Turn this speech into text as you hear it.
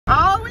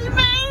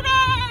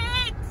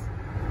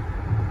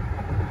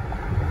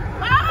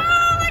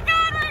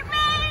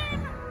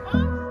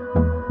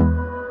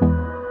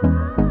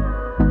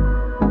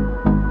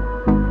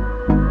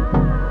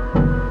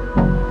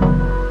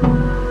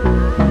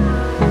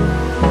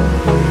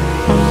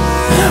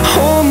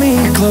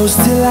close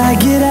till I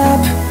get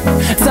up.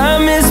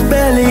 Time is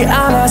barely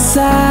on our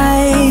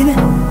side.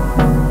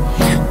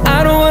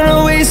 I don't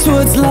wanna waste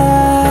what's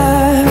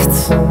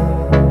left.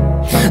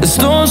 The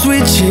storms we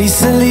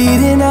chase are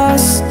leading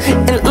us,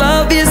 and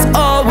love is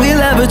all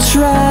we'll ever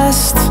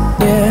trust.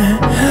 Yeah,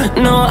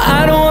 no,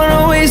 I don't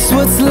wanna waste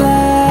what's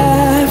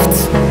left.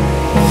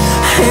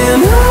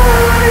 And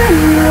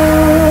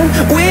on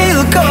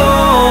we'll go,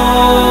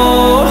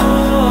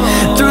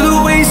 through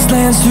the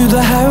wastelands, through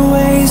the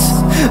highways,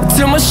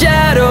 till my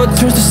shadow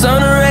turns to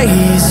sun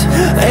rays.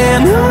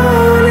 And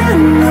on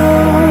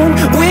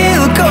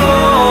we'll go,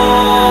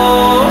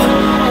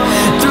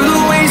 through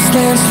the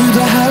wastelands, through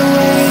the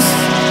highways,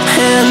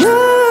 and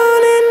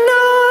on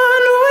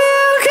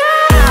we'll go.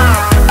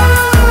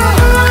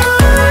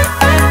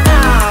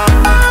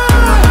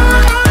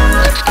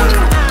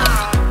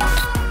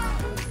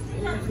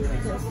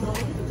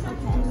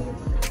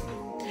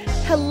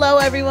 Hello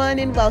everyone,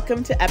 and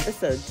welcome to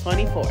episode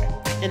 24.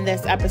 In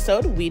this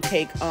episode, we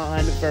take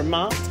on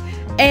Vermont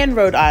and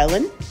Rhode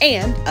Island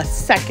and a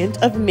second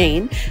of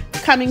Maine,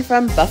 coming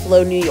from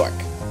Buffalo, New York.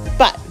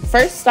 But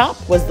first stop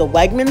was the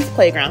Wegmans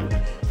Playground.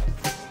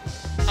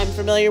 I'm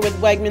familiar with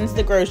Wegmans,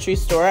 the grocery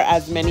store,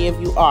 as many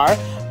of you are,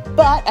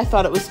 but I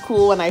thought it was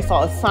cool when I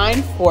saw a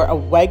sign for a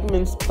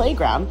Wegmans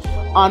Playground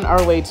on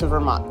our way to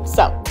Vermont.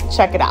 So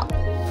check it out.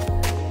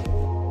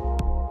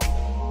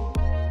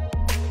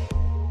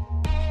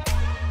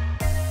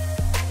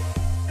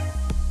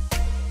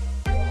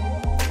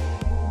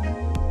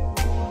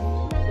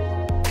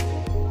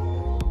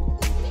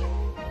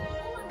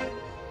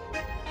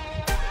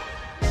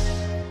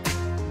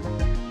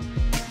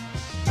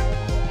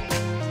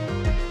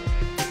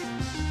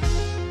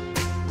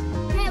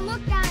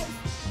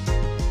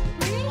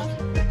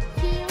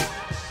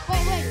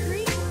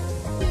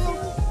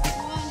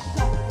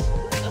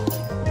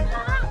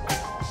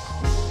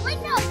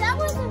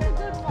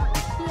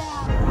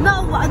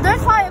 No,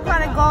 there's probably a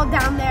pot of gold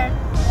down there.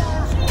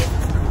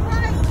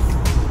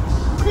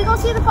 Can we go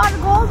see the pot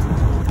of gold?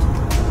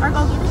 Or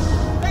go get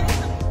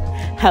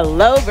it?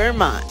 Hello,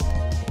 Vermont.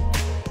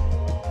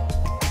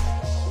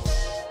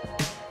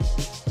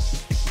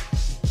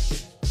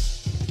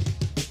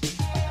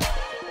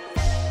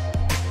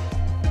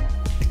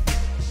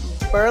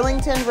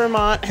 Burlington,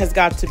 Vermont has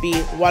got to be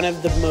one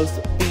of the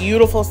most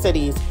beautiful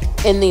cities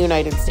in the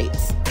United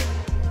States.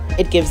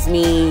 It gives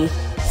me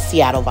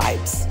Seattle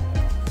vibes.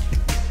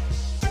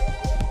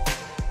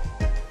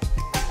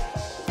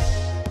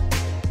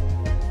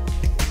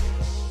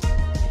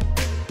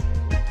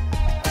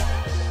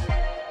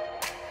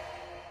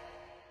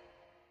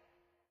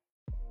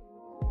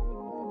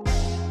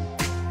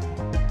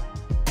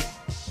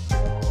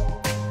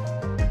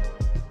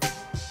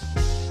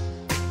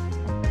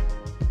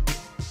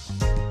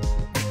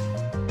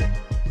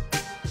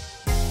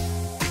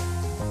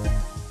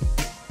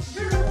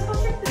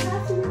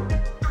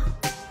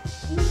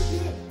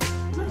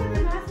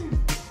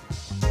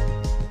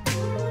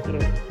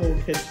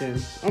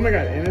 Kitchen. Oh my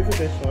god, and it's a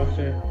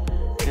dishwasher.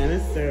 And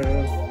it's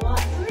stove.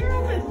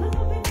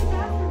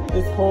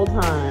 This whole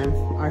time,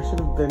 I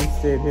should have been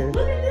stayed here.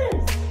 Look at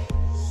this!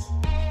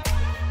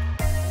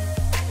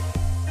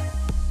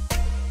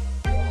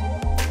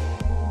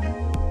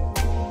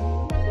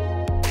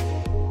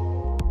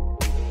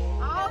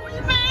 Oh, we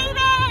made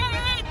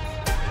it!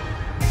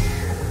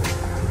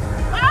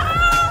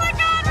 Oh my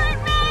god, we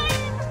made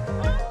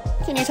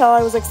it! Can you tell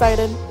I was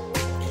excited?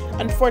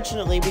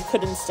 Unfortunately, we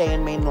couldn't stay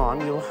in Maine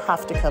long. You'll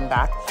have to come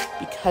back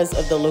because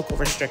of the local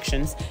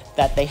restrictions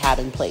that they had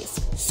in place.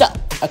 So,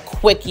 a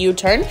quick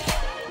U-turn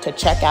to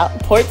check out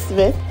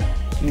Portsmouth,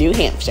 New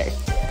Hampshire.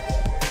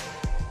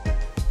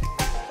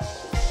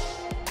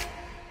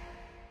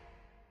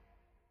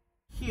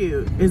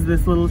 Cute is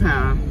this little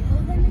town.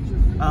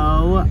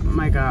 Oh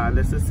my god,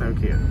 this is so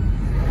cute.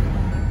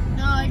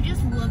 No, I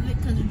just love it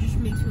because it just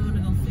makes me want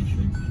to go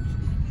fishing.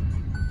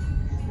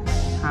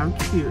 How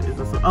cute is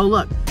this? Oh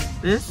look.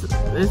 This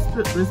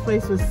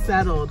place was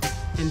settled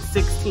in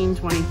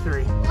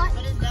 1623. What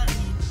does that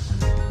mean?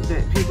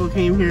 That people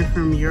came here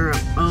from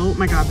Europe. Oh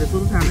my god, this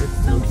little town is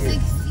so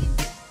cute.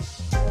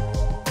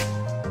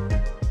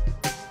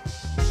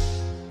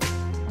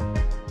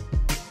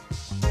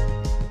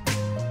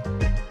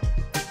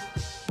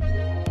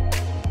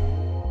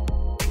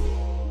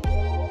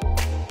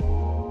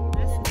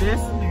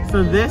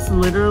 So this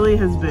literally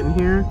has been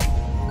here.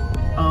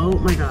 Oh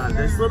my god,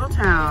 this little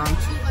town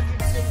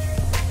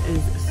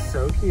is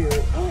so cute.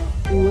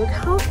 Look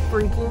how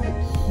freaking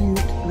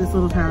cute this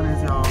little town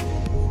is, y'all.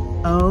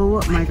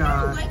 Oh my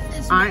god.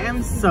 I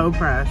am so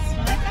impressed.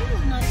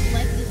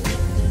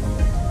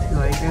 You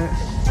like it?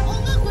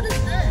 Oh look, what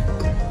is that?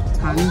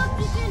 Ton. Oh,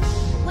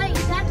 look, wait,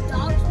 is that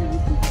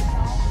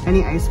dogs?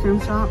 Any ice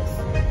cream shops?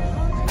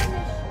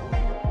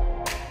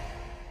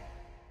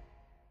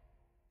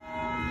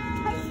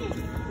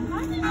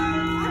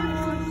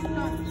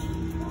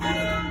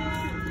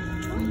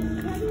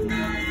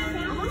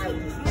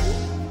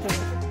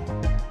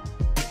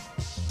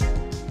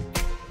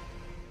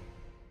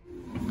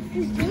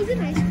 Is Joe's an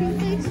ice cream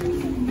place?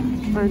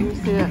 Where do you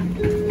see it?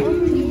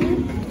 Over here.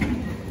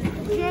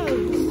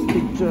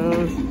 Joe's.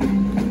 Joe's.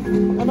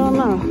 I don't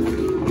know.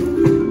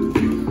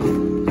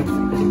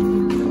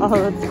 Oh,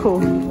 that's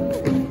cool.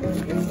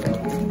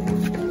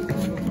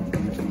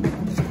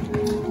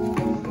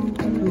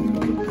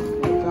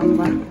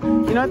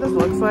 You know what this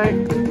looks like?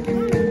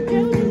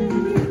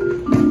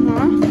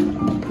 Huh?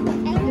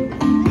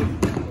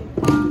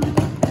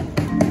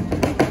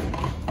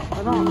 I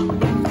don't.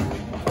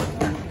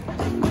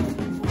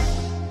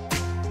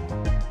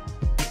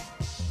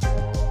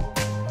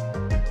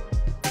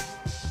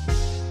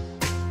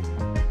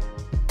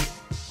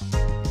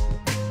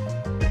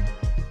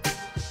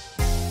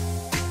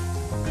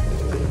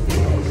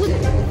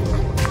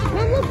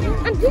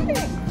 I'm doing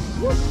it.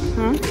 Look.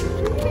 Huh?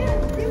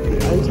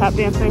 Are you tap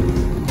dancing?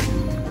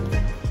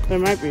 There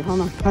might be.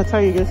 Hold on. I'll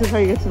tell you. This is how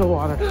you get to the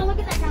water. Oh, look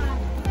at that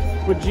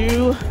guy. Would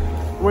you?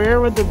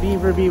 Where would the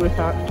beaver be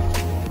without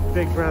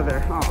Big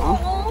Brother? Aw,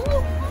 Oh.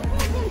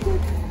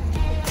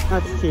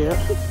 that's cute.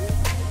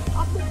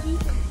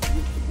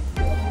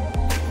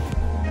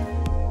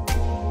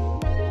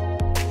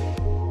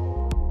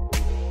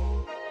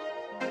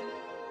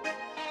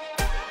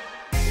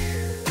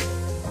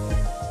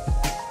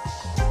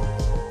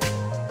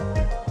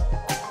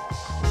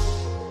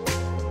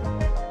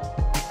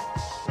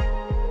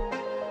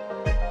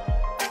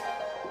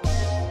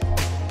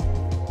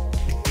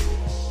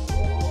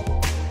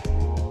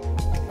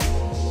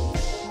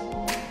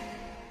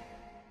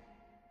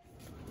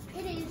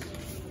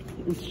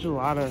 It's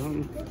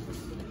gelato.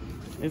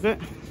 Is it?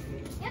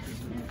 Yep.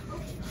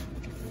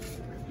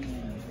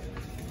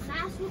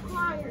 Mask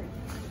required.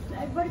 So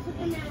everybody put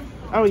the mask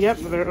on. Oh, yep,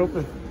 they're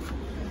open.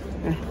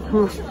 Yeah. Come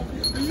on.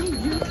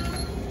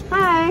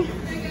 Hi.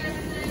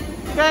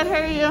 Good, how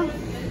are you?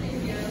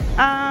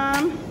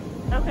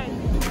 Okay.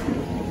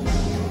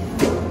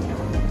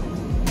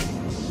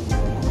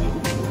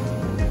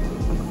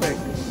 Looks like,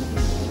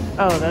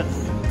 oh,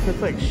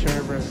 that's like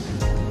sherbet.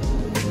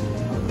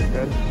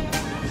 Good.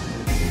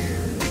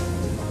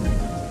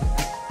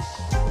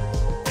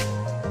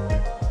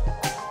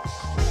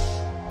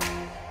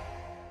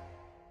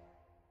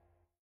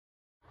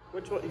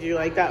 Which one do you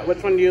like that?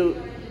 Which one do you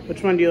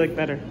like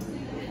better?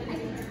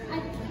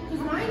 Because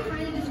mine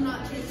kind of does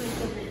not taste like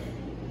coconut.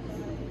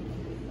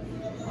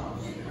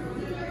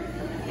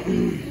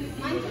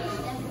 Mine tastes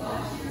like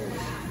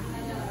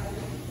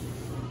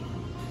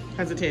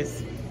How's it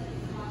taste?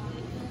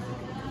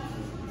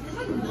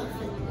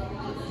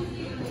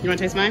 You want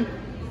to taste mine?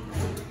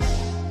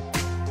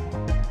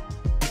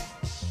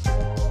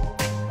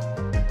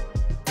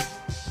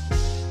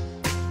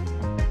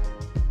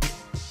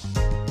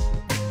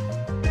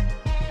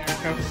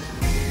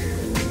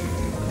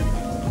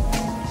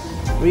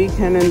 We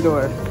can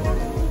endure.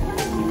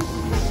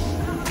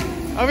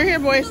 Over here,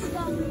 boys.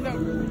 No.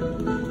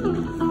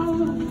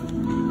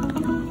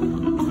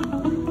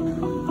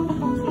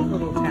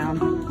 Little town.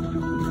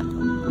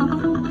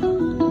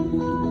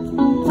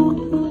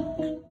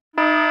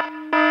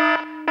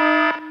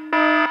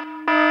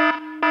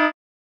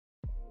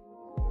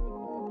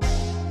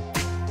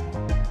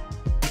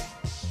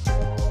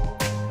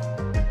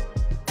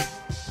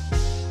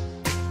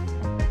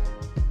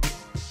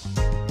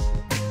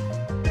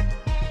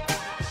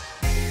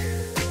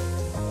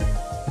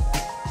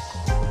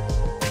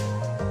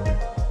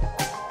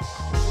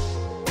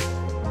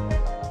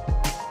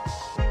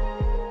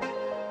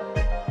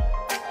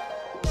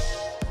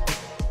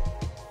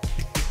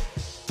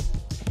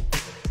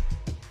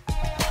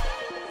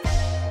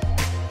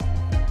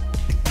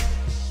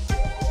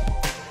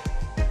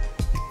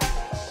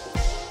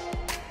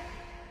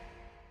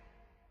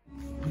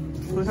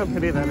 Look how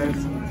pretty that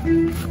is.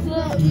 And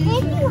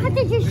you have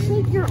to just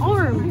shake your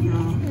arm.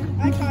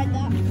 I tried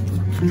that.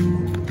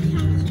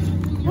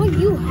 Oh,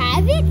 you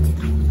have it?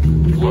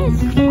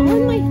 Yes,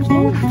 on my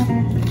phone.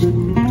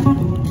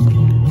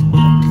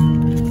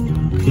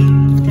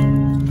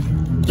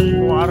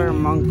 Water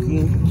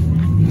monkey.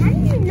 How do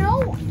you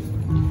know?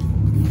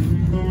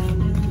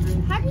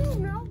 How do you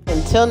know?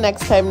 Until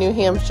next time, New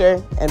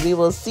Hampshire, and we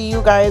will see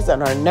you guys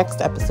on our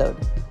next episode.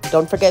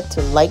 Don't forget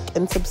to like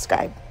and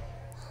subscribe.